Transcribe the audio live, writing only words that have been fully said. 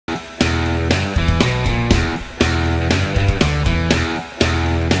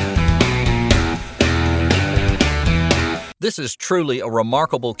This is truly a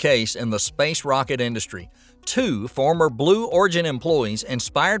remarkable case in the space rocket industry. Two former Blue Origin employees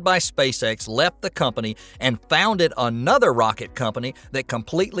inspired by SpaceX left the company and founded another rocket company that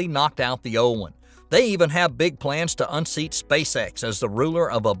completely knocked out the old one. They even have big plans to unseat SpaceX as the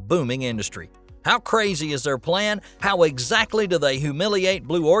ruler of a booming industry. How crazy is their plan? How exactly do they humiliate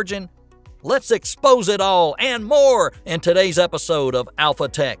Blue Origin? Let's expose it all and more in today's episode of Alpha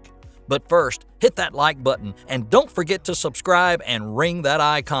Tech. But first, hit that like button and don't forget to subscribe and ring that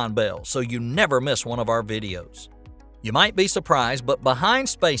icon bell so you never miss one of our videos. You might be surprised, but behind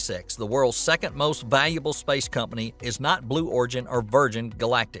SpaceX, the world's second most valuable space company is not Blue Origin or Virgin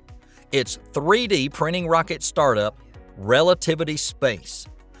Galactic. It's 3D printing rocket startup Relativity Space.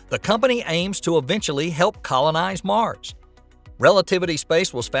 The company aims to eventually help colonize Mars. Relativity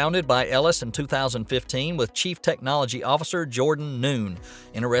Space was founded by Ellis in 2015 with Chief Technology Officer Jordan Noone.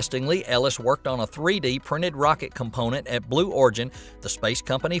 Interestingly, Ellis worked on a 3D printed rocket component at Blue Origin, the space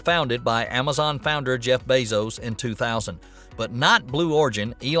company founded by Amazon founder Jeff Bezos in 2000. But not Blue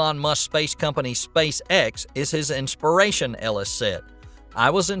Origin, Elon Musk's space company SpaceX is his inspiration, Ellis said. "I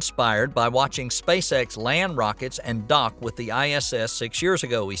was inspired by watching SpaceX land rockets and dock with the ISS 6 years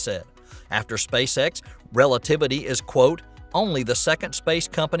ago," he said. After SpaceX, Relativity is, quote, "only the second space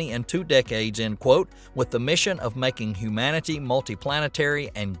company in 2 decades," end quote, with the mission of making humanity multi-planetary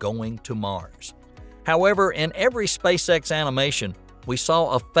and going to Mars. However, in every SpaceX animation, we saw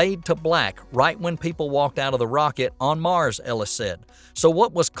a fade to black right when people walked out of the rocket on Mars, Ellis said. So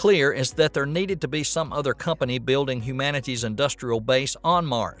what was clear is that there needed to be some other company building humanity's industrial base on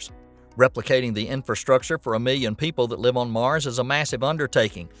Mars. Replicating the infrastructure for 1 million people that live on Mars is a massive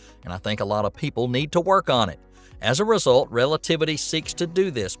undertaking, and I think a lot of people need to work on it. As a result, Relativity seeks to do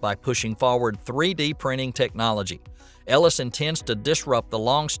this by pushing forward 3D printing technology. Ellis intends to disrupt the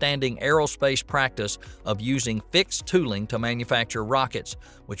long-standing aerospace practice of using fixed tooling to manufacture rockets,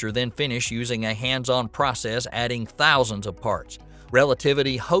 which are then finished using a hands-on process adding thousands of parts.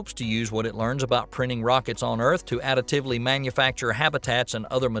 Relativity hopes to use what it learns about printing rockets on Earth to additively manufacture habitats and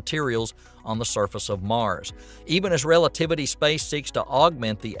other materials on the surface of Mars. Even as Relativity Space seeks to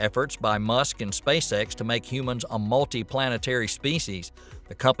augment the efforts by Musk and SpaceX to make humans a multi-planetary species,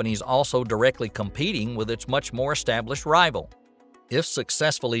 the company is also directly competing with its much more established rival. If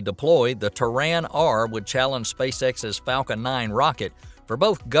successfully deployed, the Terran R would challenge SpaceX's Falcon 9 rocket for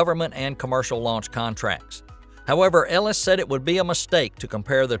both government and commercial launch contracts. However, Ellis said it would be a mistake to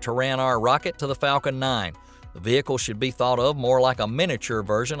compare the Terran R rocket to the Falcon 9. The vehicle should be thought of more like a miniature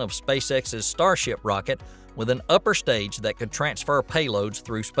version of SpaceX's Starship rocket with an upper stage that could transfer payloads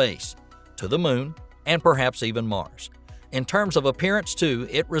through space, to the Moon, and perhaps even Mars. In terms of appearance, too,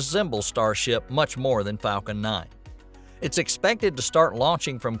 it resembles Starship much more than Falcon 9. It's expected to start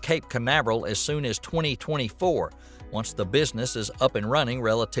launching from Cape Canaveral as soon as 2024. Once the business is up and running,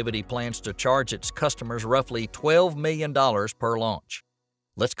 Relativity plans to charge its customers roughly $12 million per launch.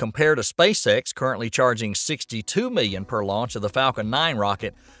 Let's compare to SpaceX, currently charging $62 million per launch of the Falcon 9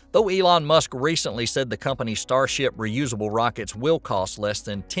 rocket, though Elon Musk recently said the company's Starship reusable rockets will cost less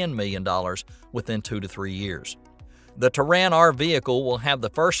than $10 million within 2 to 3 years. The Terran R vehicle will have the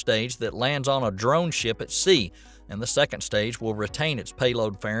first stage that lands on a drone ship at sea, and the second stage will retain its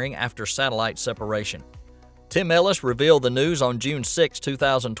payload fairing after satellite separation. Tim Ellis revealed the news on June 6,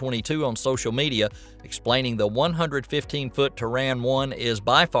 2022 on social media, explaining the 115-foot Terran 1 is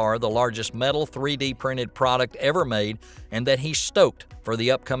by far the largest metal 3D printed product ever made and that he's stoked for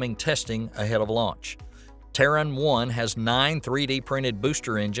the upcoming testing ahead of launch. Terran 1 has 9 3D printed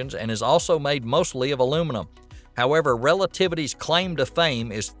booster engines and is also made mostly of aluminum. However, Relativity's claim to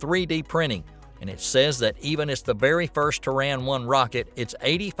fame is 3D printing, and it says that even as the very first Terran 1 rocket, it's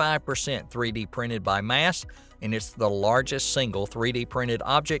 85% 3D printed by mass, and it's the largest single 3D printed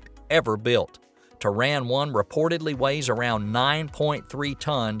object ever built. Terran 1 reportedly weighs around 9.3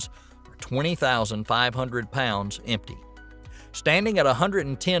 tons, or 20,500 pounds empty. Standing at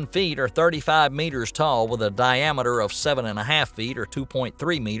 110 feet or 35 meters tall with a diameter of 7.5 feet or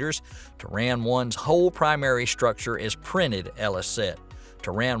 2.3 meters, Terran 1's whole primary structure is printed, Ellis said.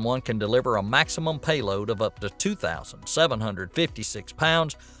 Terran 1 can deliver a maximum payload of up to 2,756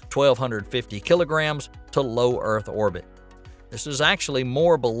 pounds, 1,250 kilograms, to low Earth orbit. This is actually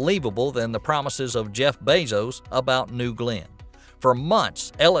more believable than the promises of Jeff Bezos about New Glenn. For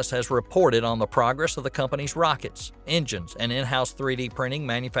months, Ellis has reported on the progress of the company's rockets, engines, and in-house 3D printing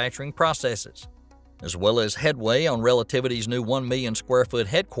manufacturing processes, as well as headway on Relativity's new 1 million square foot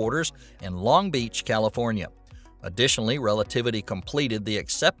headquarters in Long Beach, California. Additionally, Relativity completed the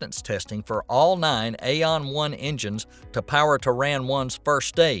acceptance testing for all 9 Aeon 1 engines to power Terran 1's first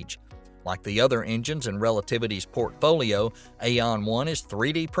stage. Like the other engines in Relativity's portfolio, Aeon 1 is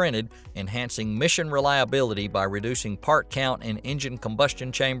 3D printed, enhancing mission reliability by reducing part count in engine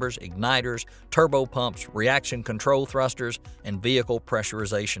combustion chambers, igniters, turbopumps, reaction control thrusters, and vehicle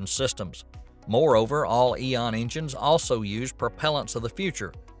pressurization systems. Moreover, all Aeon engines also use propellants of the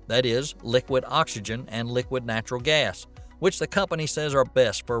future, that is, liquid oxygen and liquid natural gas, which the company says are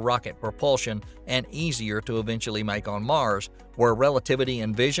best for rocket propulsion and easier to eventually make on Mars, where Relativity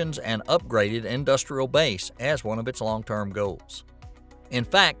envisions an upgraded industrial base as one of its long-term goals. In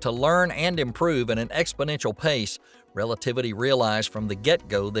fact, to learn and improve at an exponential pace, Relativity realized from the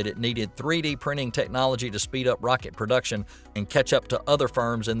get-go that it needed 3D printing technology to speed up rocket production and catch up to other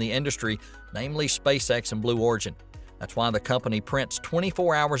firms in the industry, namely SpaceX and Blue Origin. That's why the company prints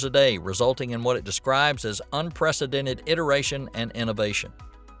 24 hours a day, resulting in what it describes as unprecedented iteration and innovation.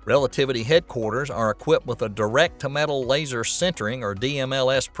 Relativity headquarters are equipped with a direct-to-metal laser sintering or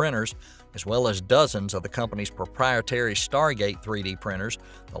DMLS printers, as well as dozens of the company's proprietary Stargate 3D printers,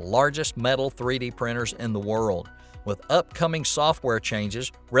 the largest metal 3D printers in the world. With upcoming software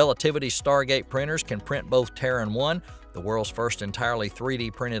changes, Relativity Stargate printers can print both Terran 1, the world's first entirely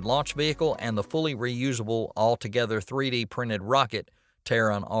 3D printed launch vehicle, and the fully reusable, altogether 3D printed rocket,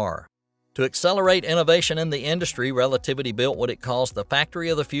 Terran R. To accelerate innovation in the industry, Relativity built what it calls the Factory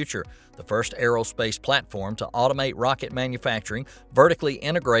of the Future, the first aerospace platform to automate rocket manufacturing, vertically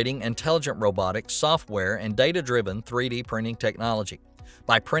integrating intelligent robotics, software, and data-driven 3D printing technology.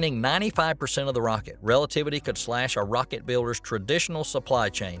 By printing 95% of the rocket, Relativity could slash a rocket builder's traditional supply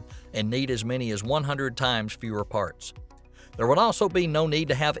chain and need as many as 100 times fewer parts. There would also be no need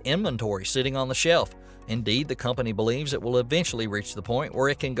to have inventory sitting on the shelf. Indeed, the company believes it will eventually reach the point where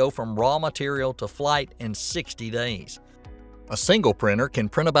it can go from raw material to flight in 60 days. A single printer can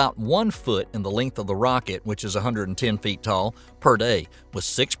print about 1 foot in the length of the rocket, which is 110 feet tall, per day. With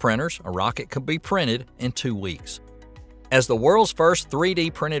 6 printers, a rocket could be printed in 2 weeks. As the world's first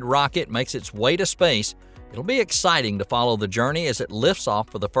 3D printed rocket makes its way to space, it'll be exciting to follow the journey as it lifts off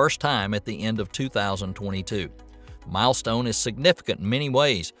for the first time at the end of 2022. The milestone is significant in many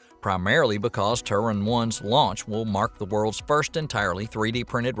ways, primarily because Terran 1's launch will mark the world's first entirely 3D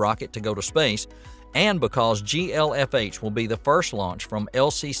printed rocket to go to space, and because GLFH will be the first launch from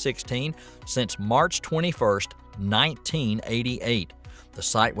LC-16 since March 21, 1988. The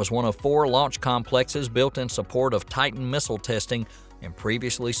site was one of 4 launch complexes built in support of Titan missile testing and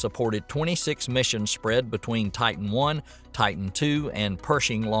previously supported 26 missions spread between Titan 1, Titan 2, and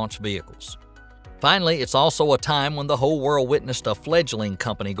Pershing launch vehicles. Finally, it's also a time when the whole world witnessed a fledgling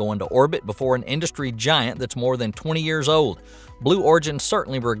company go into orbit before an industry giant that's more than 20 years old. Blue Origin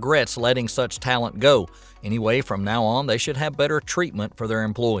certainly regrets letting such talent go. Anyway, from now on, they should have better treatment for their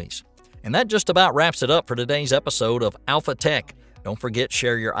employees. And that just about wraps it up for today's episode of Alpha Tech. Don't forget,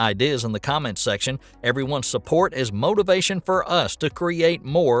 share your ideas in the comments section. Everyone's support is motivation for us to create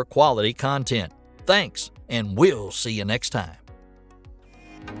more quality content. Thanks, and we'll see you next time.